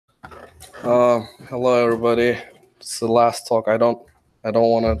Hello everybody. It's the last talk. I don't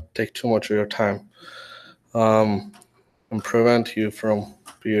want to take too much of your time. And prevent you from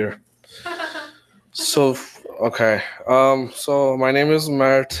beer. So okay. So my name is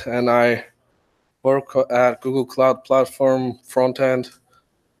Mert, and I work at Google Cloud Platform frontend.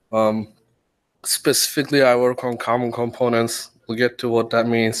 Specifically, I work on common components. We'll get to what that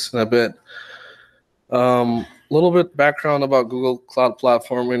means in a bit. Little bit background about Google Cloud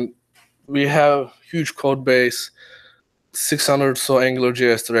Platform. And we have huge code base, 600 or so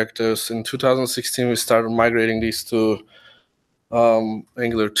AngularJS directives. In 2016, we started migrating these to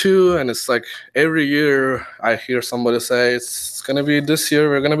Angular2, and it's like every year I hear somebody say it's gonna be this year,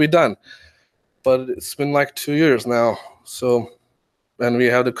 we're gonna be done. But it's been like 2 years now. So, and we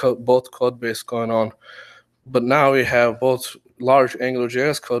have both code base going on. But now we have both large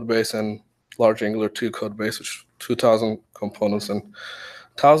AngularJS code base and large Angular2 code base, which 2,000 components and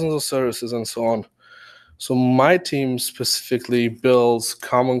thousands of services and so on. So my team specifically builds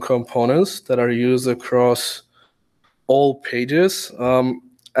common components that are used across all pages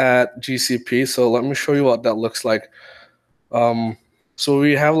at GCP. So let me show you what that looks like. So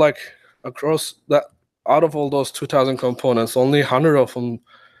we have like across that, out of all those 2,000 components, only 100 of them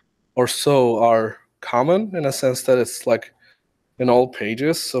or so are common in a sense that it's like in all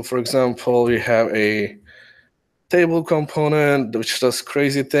pages. So for example, we have a table component which does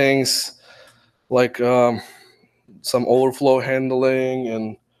crazy things like some overflow handling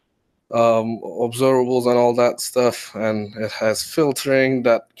and observables and all that stuff, and it has filtering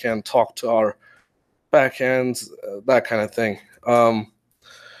that can talk to our backends, that kind of thing.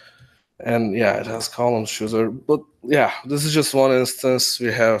 And yeah, it has column chooser. But yeah, this is just one instance.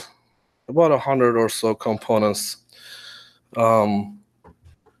 We have about 100 or so components that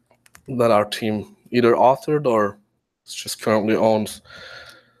our team either authored or it's just currently owns.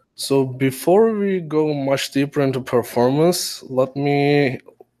 So before we go much deeper into performance, let me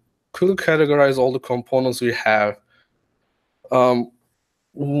quickly categorize all the components we have.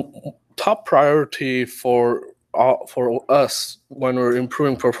 Top priority for us when we're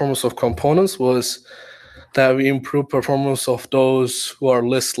improving performance of components was that we improve performance of those who are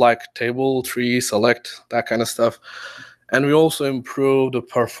lists like table, tree, select, that kind of stuff. And we also improve the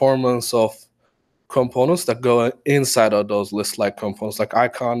performance of components that go inside of those list-like components, like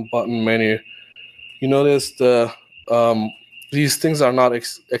icon, button, menu. You notice these things are not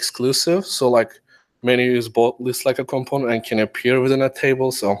exclusive. So like menu is both list-like a component and can appear within a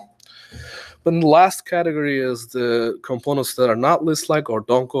table. So, but the last category is the components that are not list-like or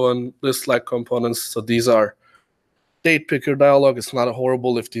don't go in list-like components. So these are date picker dialog. It's not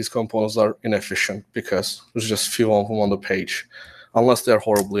horrible if these components are inefficient because there's just few of them on the page, unless they're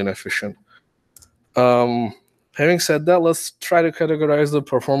horribly inefficient. Having said that, let's try to categorize the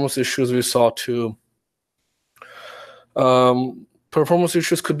performance issues we saw too. Performance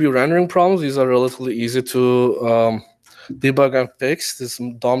issues could be rendering problems. These are relatively easy to debug and fix. This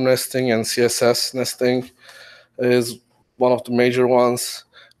DOM nesting and CSS nesting is one of the major ones.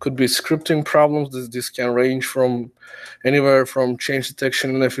 Could be scripting problems. This can range from anywhere from change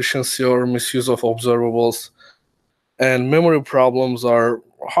detection inefficiency or misuse of observables. And memory problems are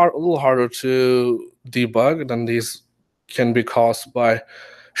a little harder to debug, and these can be caused by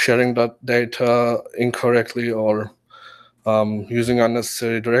sharing that data incorrectly or using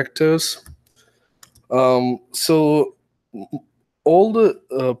unnecessary directives. So all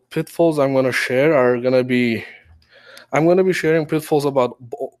the pitfalls I'm going to share are going to be, I'm going to be sharing pitfalls about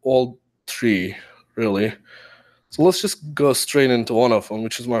all three, really. So let's just go straight into one of them,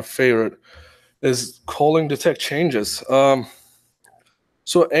 which is my favorite, is calling detect changes.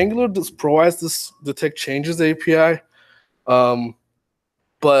 So Angular provides this detect changes API,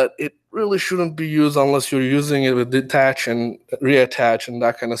 but it really shouldn't be used unless you're using it with detach and reattach and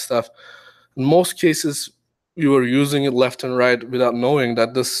that kind of stuff. In most cases, you are using it left and right without knowing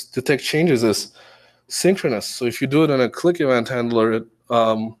that this detect changes is synchronous. So if you do it in a click event handler,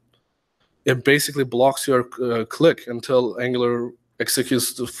 it basically blocks your click until Angular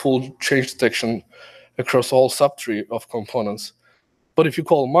executes the full change detection across all subtree of components. But if you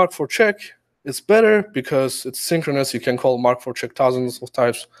call mark for check, it's better because it's synchronous. You can call mark for check thousands of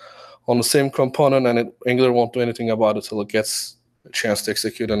times on the same component, and Angular won't do anything about it until it gets a chance to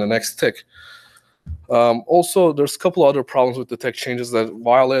execute in the next tick. Also, there's a couple other problems with detect changes that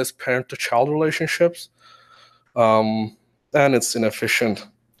violates parent-to-child relationships, and it's inefficient.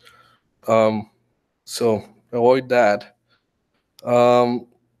 So avoid that.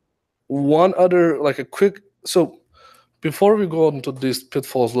 One other, like a quick, so before we go into these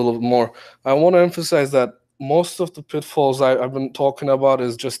pitfalls a little bit more, I want to emphasize that most of the pitfalls I've been talking about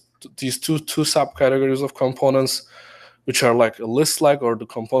is just these two subcategories of components, which are like a list-like, or the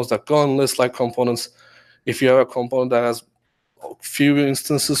components that go on list-like components. If you have a component that has a few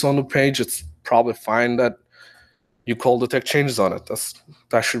instances on the page, it's probably fine that you call detect changes on it.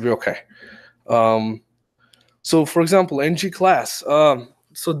 That should be okay. So for example, ngClass.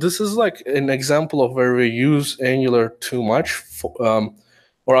 So this is like an example of where we use Angular too much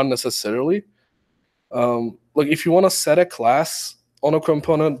or unnecessarily. Like if you want to set a class on a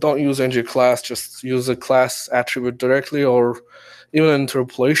component, don't use ngClass, just use a class attribute directly, or even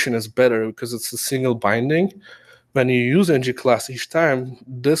interpolation is better because it's a single binding. When you use ngClass each time,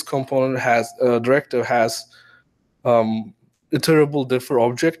 this component directive has iterable differ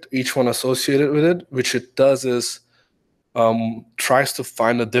object, each one associated with it, which it does is tries to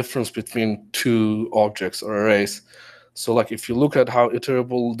find a difference between two objects or arrays. So like if you look at how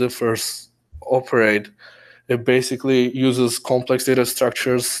iterable differs operate, it basically uses complex data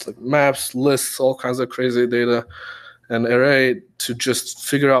structures like maps, lists, all kinds of crazy data, and array to just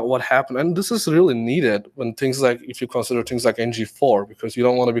figure out what happened. And this is really needed when if you consider things like ngFor, because you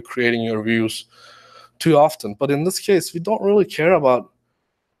don't want to be creating your views too often. But in this case, we don't really care about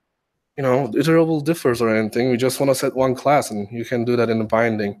iterable differs or anything. We just want to set one class, and you can do that in the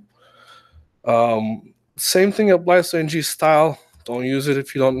binding. Same thing applies to ngStyle. Don't use it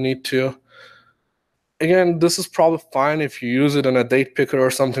if you don't need to. Again, this is probably fine if you use it in a date picker or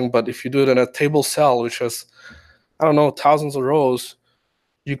something, but if you do it in a table cell, which has, I don't know, thousands of rows,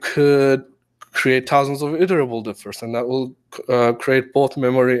 you could create thousands of iterable differs, and that will create both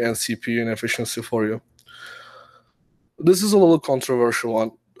memory and CPU inefficiency for you. This is a little controversial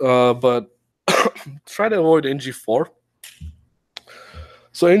one, but try to avoid ngFor.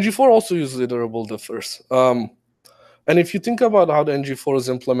 So ngFor also uses iterable differs. And if you think about how the ngFor is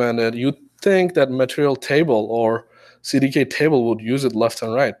implemented, you'd think that material table or CDK table would use it left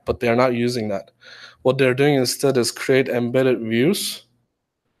and right, but they're not using that. What they're doing instead is create embedded views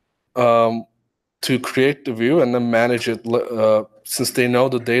to create the view and then manage it, since they know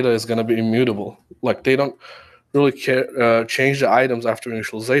the data is going to be immutable. Like they don't really care, change the items after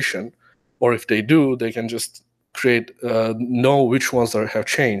initialization, or if they do, they can just know which ones have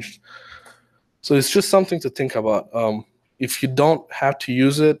changed. So it's just something to think about. If you don't have to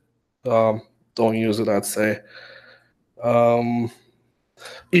use it, don't use it, I'd say.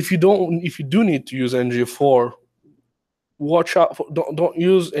 If you do need to use ngFor, watch out for, don't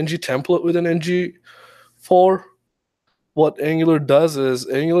use ngTemplate with an ngFor. What Angular does is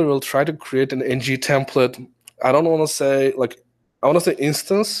Angular will try to create an ngTemplate. I don't want to say I want to say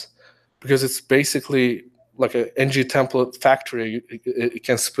instance, because it's basically like a ngTemplate factory. It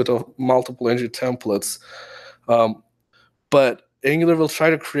can split off multiple ngTemplates. But Angular will try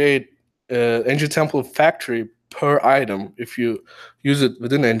to create an ngTemplate factory per item if you use it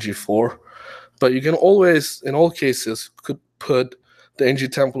within ngFor. But you can always, in all cases, could put the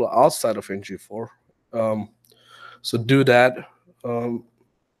ngTemplate outside of ngFor. So do that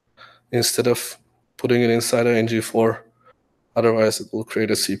instead of putting it inside of ngFor. Otherwise, it will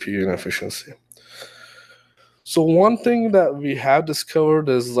create a CPU inefficiency. So one thing that we have discovered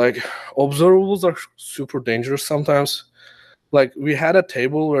is observables are super dangerous sometimes. Like we had a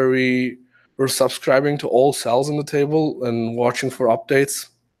table where we were subscribing to all cells in the table and watching for updates.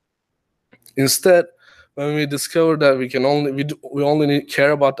 Instead, when we discovered that we only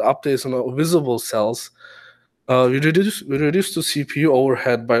care about the updates on the visible cells, we reduced the CPU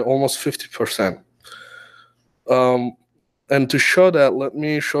overhead by almost 50%. And to show that, let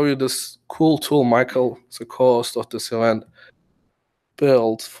me show you this cool tool Michael, the co-host of this event,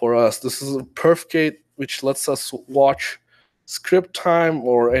 built for us. This is a perfgate, which lets us watch script time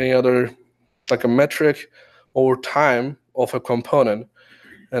or any other, like a metric over time of a component.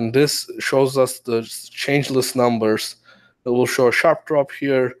 And this shows us the changeless numbers. It will show a sharp drop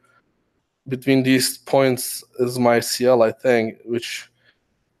here. Between these points is my CL, I think, which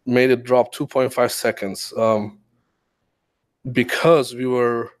made it drop 2.5 seconds. Because we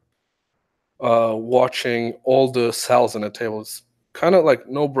were watching all the cells in the table. It's kind of like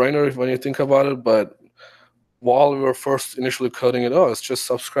no-brainer when you think about it, but while we were first initially coding it, it's just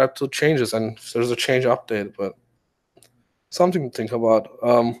subscribe to changes, and if there's a change, update. But something to think about.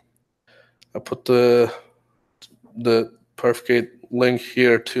 I put the perfgate link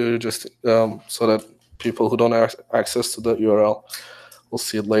here too, just so that people who don't have access to the URL will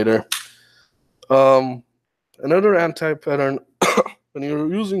see it later. Another anti-pattern, when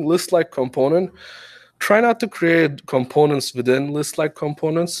you're using list-like component, try not to create components within list-like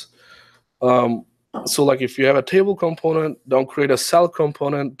components. So like if you have a table component, don't create a cell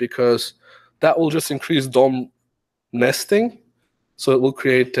component, because that will just increase DOM nesting. So it will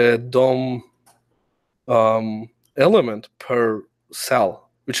create a DOM element per cell,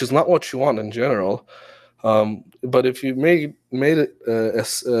 which is not what you want in general. But if you made it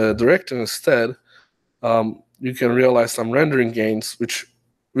as a directive instead, you can realize some rendering gains, which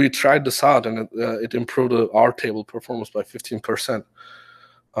we tried this out, and it improved the R table performance by 15%.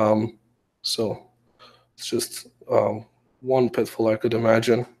 So it's just one pitfall I could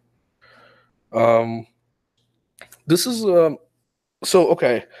imagine. This is so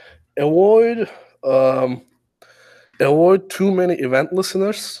okay. Avoid too many event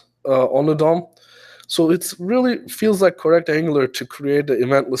listeners on the DOM. So it really feels like correct Angular to create the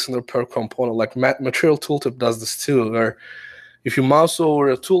event listener per component. Like Material Tooltip does this too, where if you mouse over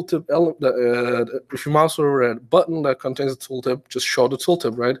a tooltip if you mouse over a button that contains a tooltip, just show the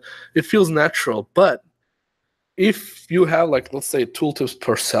tooltip, right? It feels natural. But if you have, like, let's say tooltips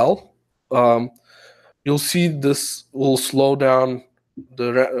per cell, you'll see this will slow down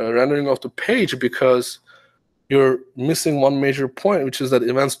the rendering of the page because you're missing one major point, which is that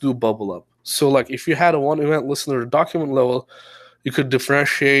events do bubble up. So like if you had a one event listener document level, you could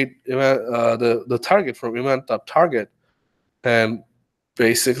differentiate event, the target from event.target and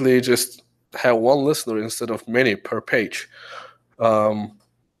basically just have one listener instead of many per page.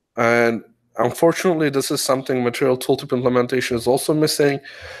 And unfortunately, this is something Material Tooltip implementation is also missing.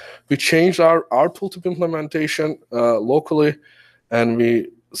 We changed our tooltip implementation locally, and we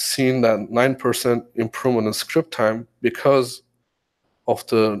seen that 9% improvement in script time because of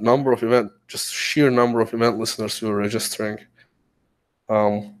the number of just sheer number of event listeners we were registering.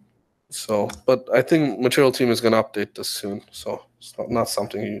 But I think Material team is going to update this soon, so it's not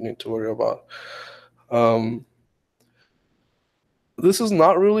something you need to worry about. This is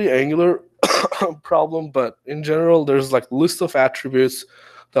not really Angular problem, but in general, there's like list of attributes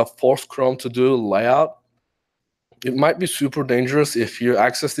that force Chrome to do layout. It might be super dangerous if you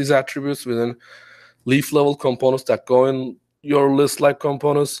access these attributes within leaf level components that go in your list-like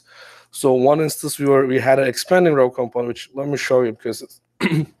components. So one instance we had an expanding row component, which let me show you because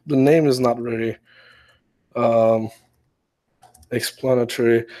the name is not really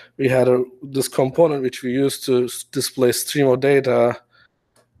explanatory. We had this component which we used to display stream of data.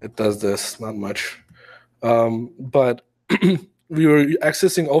 It does this, not much. But we were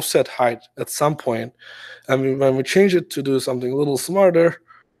accessing offset height at some point, and when we changed it to do something a little smarter,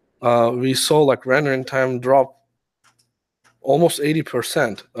 we saw like rendering time drop almost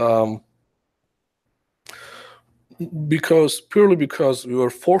 80%. Purely because we were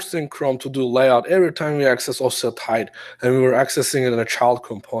forcing Chrome to do layout every time we access offset height, and we were accessing it in a child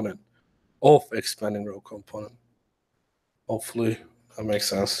component of expanding row component. Hopefully that makes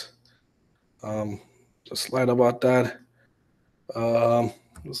sense. The slide about that.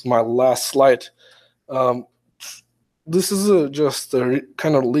 This is my last slide. This is just a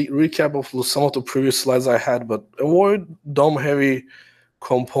kind of recap of some of the previous slides I had, but avoid DOM-heavy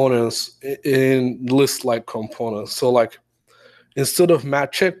components in list-like components. So like instead of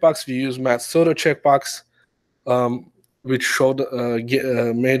mat checkbox, we use mat soda checkbox, which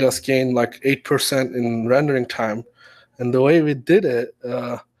made us gain like 8% in rendering time. And the way we did it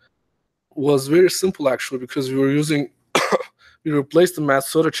was very simple actually, because we were using we replaced the mat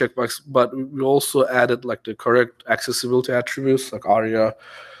soda checkbox, but we also added like the correct accessibility attributes like ARIA,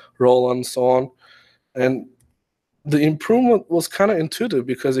 role, and so on. And the improvement was kind of intuitive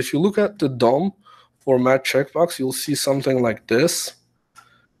because if you look at the DOM for mat checkbox, you'll see something like this.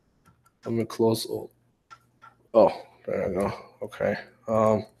 Let me close. Oh, there I go. Okay.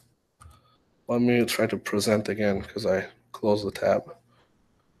 Let me try to present again because I closed the tab.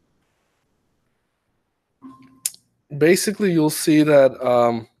 Basically, you'll see that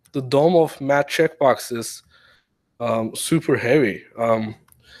the DOM of mat checkbox is super heavy.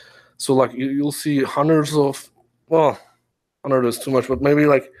 So like you'll see hundreds of, well, 100 is too much, but maybe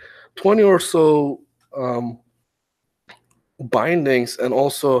like 20 or so bindings, and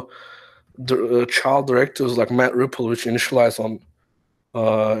also the child directives like mat ripple, which initialize on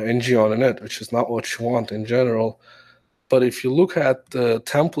ng on init, which is not what you want in general. But if you look at the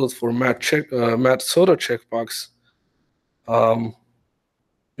template for mat soda checkbox,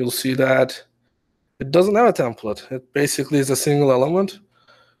 you'll see that it doesn't have a template. It basically is a single element,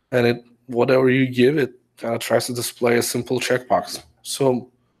 and whatever you give it kind of tries to display a simple checkbox.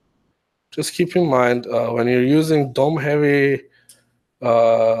 So just keep in mind when you're using DOM-heavy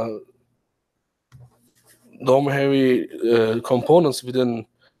components within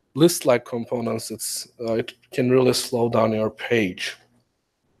list-like components, it can really slow down your page.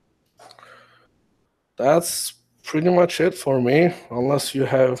 That's pretty much it for me, unless you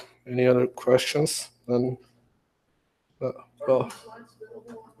have any other questions? Then, well,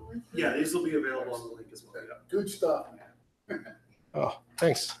 yeah, these will be available on the link as well. Yeah. Good stuff, man. oh,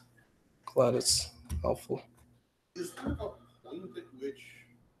 thanks. Glad it's helpful. Is there a point at which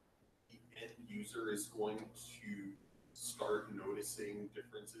the end user is going to start noticing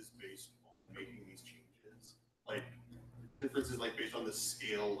differences based on making these changes? Like differences like based on the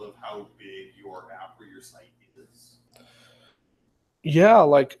scale of how big your app or your site is? Yeah,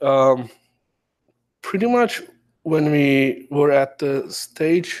 like pretty much when we were at the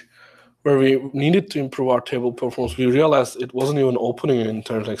stage where we needed to improve our table performance, we realized it wasn't even opening in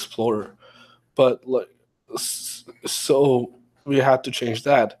Internet Explorer. But like, so we had to change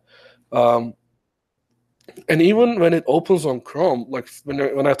that. And even when it opens on Chrome, like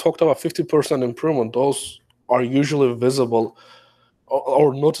when I talked about 50% improvement, those are usually visible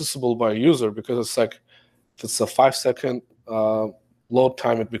or noticeable by a user, because it's like if it's a 5-second load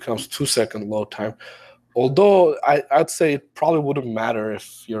time, it becomes 2-second load time. Although I'd say it probably wouldn't matter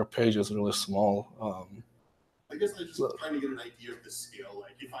if your page is really small. I guess I'm just trying to get an idea of the scale.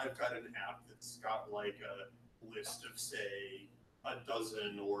 Like if I've got an app that's got like a list of say a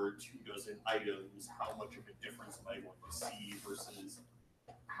dozen or 24 items, how much of a difference am I going to see versus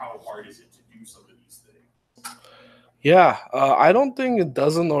how hard is it to do some of these things? Yeah, I don't think a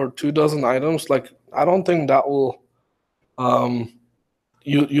dozen or 24 items, like I don't think that will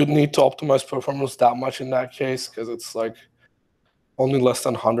you'd need to optimize performance that much in that case, because it's like only less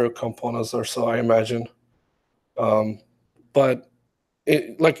than 100 components or so, I imagine. But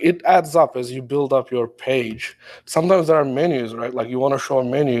it adds up as you build up your page. Sometimes there are menus, right? Like you want to show a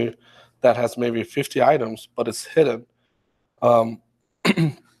menu that has maybe 50 items, but it's hidden.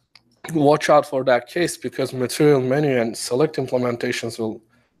 Watch out for that case, because material menu and select implementations will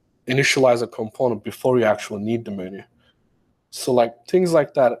initialize a component before you actually need the menu. So like things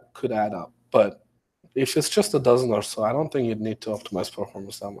like that could add up. But if it's just a dozen or so, I don't think you'd need to optimize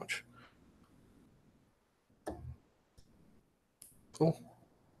performance that much. Cool.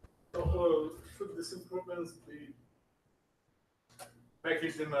 So should these improvements be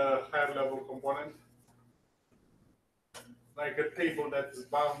packaged in a higher level component? Like a table that is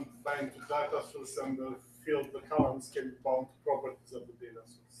bound to data source, and the field, the columns can be bound to properties of the data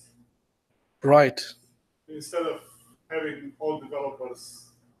source. Right. Instead of having all developers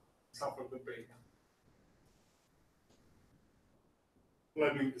suffer the pain.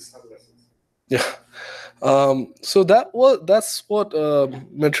 Learning these hard lessons. Yeah. So that's what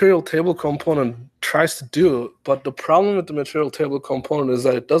material table component tries to do. But the problem with the material table component is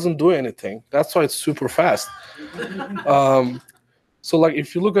that it doesn't do anything. That's why it's super fast. So like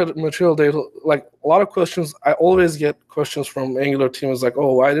if you look at material data, like a lot of questions, I always get questions from Angular teams like,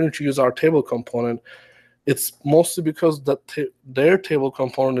 oh, why didn't you use our table component? It's mostly because their table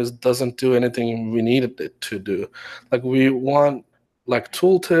component doesn't do anything we needed it to do. Like we want like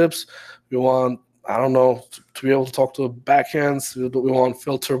tooltips, we want, I don't know, to be able to talk to backends, we want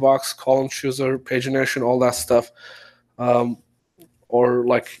filter box, column chooser, pagination, all that stuff, or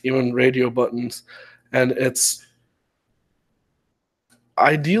like even radio buttons. And it's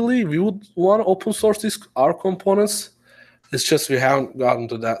ideally we would want to open source our components. It's just we haven't gotten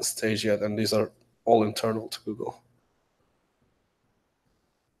to that stage yet, and these are all internal to Google.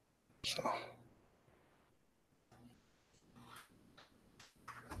 So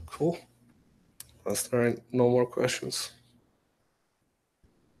cool. Unless there are no more questions.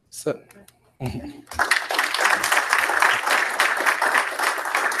 That's it.